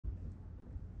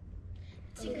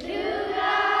Kia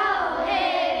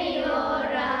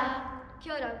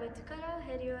ora, we're Tukara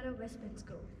Heriora Westburn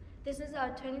School. This is our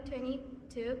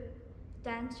 2022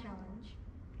 Dance Challenge.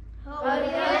 Hope you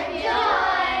enjoy!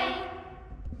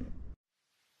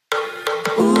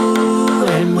 Ooh,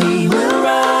 and we will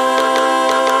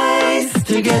rise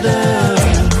together.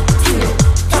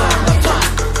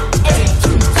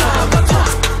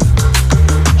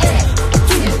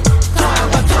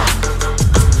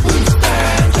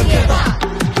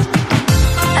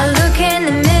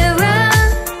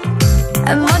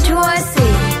 And what do I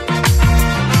see?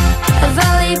 A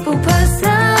valuable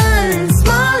person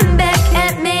smiling back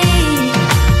at me.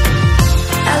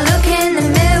 I look in the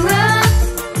mirror,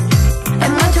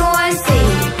 and what do I see?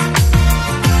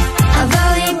 A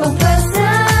valuable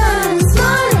person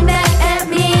smiling back at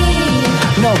me.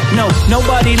 No,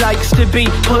 nobody likes to be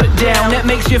put down. That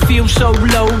makes you feel so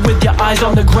low with your eyes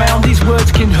on the ground. These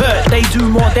words can hurt, they do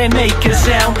more than make a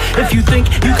sound. If you think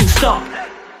you can stop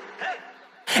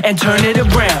and turn it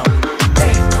around.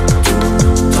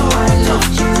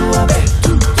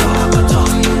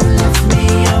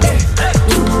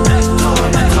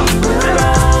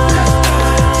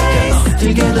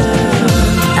 Together.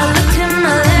 I look to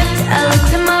my left, I look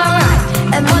to my right,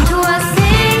 and what do I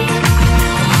see?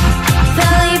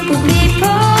 Valuable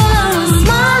people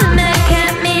smiling back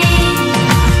at me.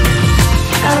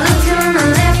 I look to my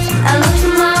left, I look to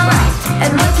my right,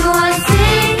 and what do I see?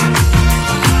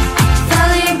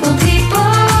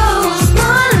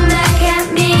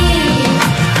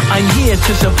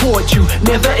 To support you,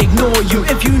 never ignore you.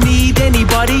 If you need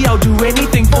anybody, I'll do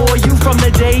anything for you. From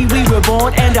the day we were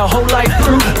born and our whole life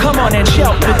through. Come on and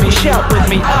shout with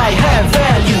me, I have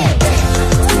value.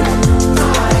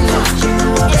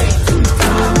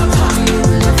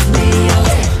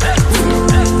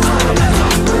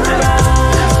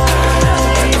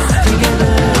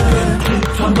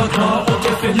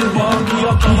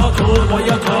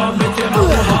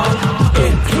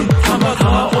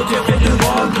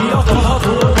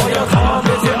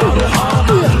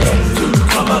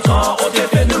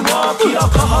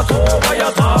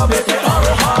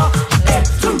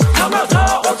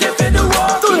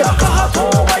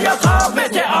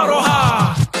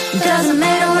 Doesn't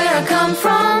matter where I come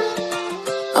from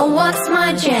or what's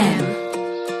my jam,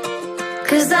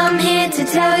 'cause I'm here to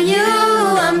tell you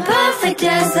I'm perfect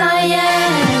as I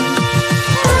am.